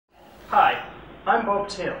I'm Bob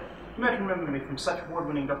Taylor. You might remember me from such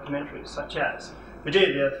award-winning documentaries such as The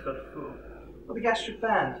Day the Earth Felt a Fool or The Gastric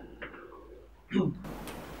Band.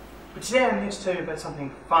 But today I'm here to tell you about something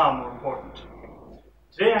far more important.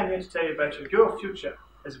 Today I'm here to tell you about your future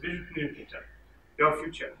as a visual communicator. Your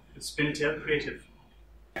future with Spinatail Creative.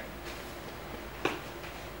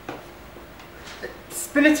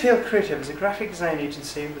 Spinatail Creative is a graphic design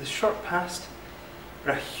agency with a short past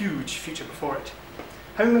but a huge future before it.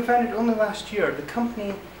 Having been founded only last year, the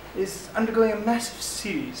company is undergoing a massive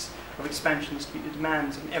series of expansions to meet the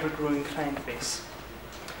demands of an ever-growing client base.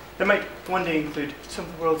 That might one day include some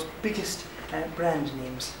of the world's biggest brand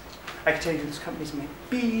names. I could tell you who those companies might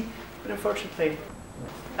be, but unfortunately,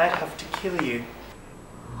 I'd have to kill you.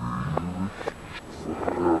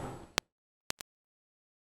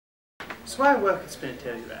 So why work at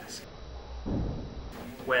Spinatail, you ask?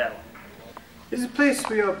 Well, it's a place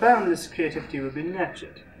where your boundless creativity will be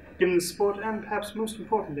nurtured, given the support and, perhaps most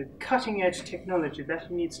importantly, cutting-edge technology that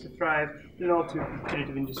it needs to thrive in an all-too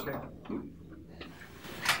competitive industry.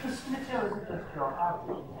 Spinatail isn't just your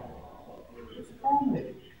average man. It's only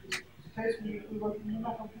a place where you can work no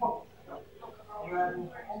matter what.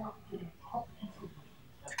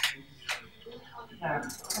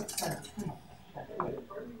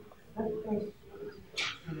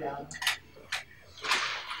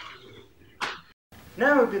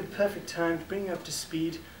 Now would be the perfect time to bring you up to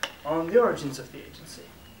speed on the origins of the agency,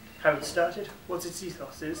 how it started, what its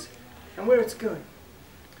ethos is, and where it's going.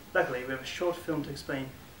 Luckily, we have a short film to explain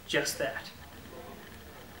just that.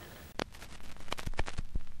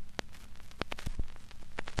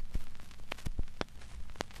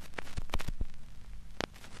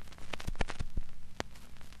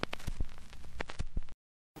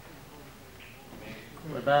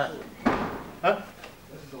 We're back. Huh?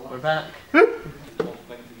 We're back.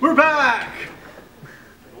 We're back!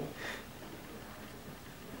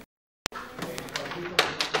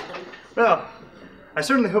 Well, I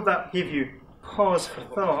certainly hope that gave you pause for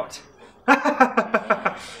thought.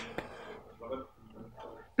 But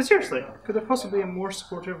seriously, could there possibly be a more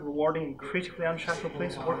supportive, rewarding, and creatively unshackled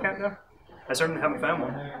place to work out there? I certainly haven't found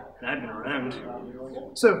one, and I've been around.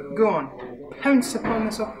 So, go on, pounce upon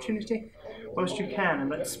this opportunity whilst you can, and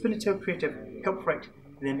let Spinatail Creative help write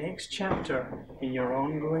the next chapter in your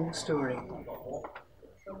ongoing story.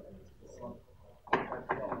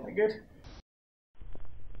 Good?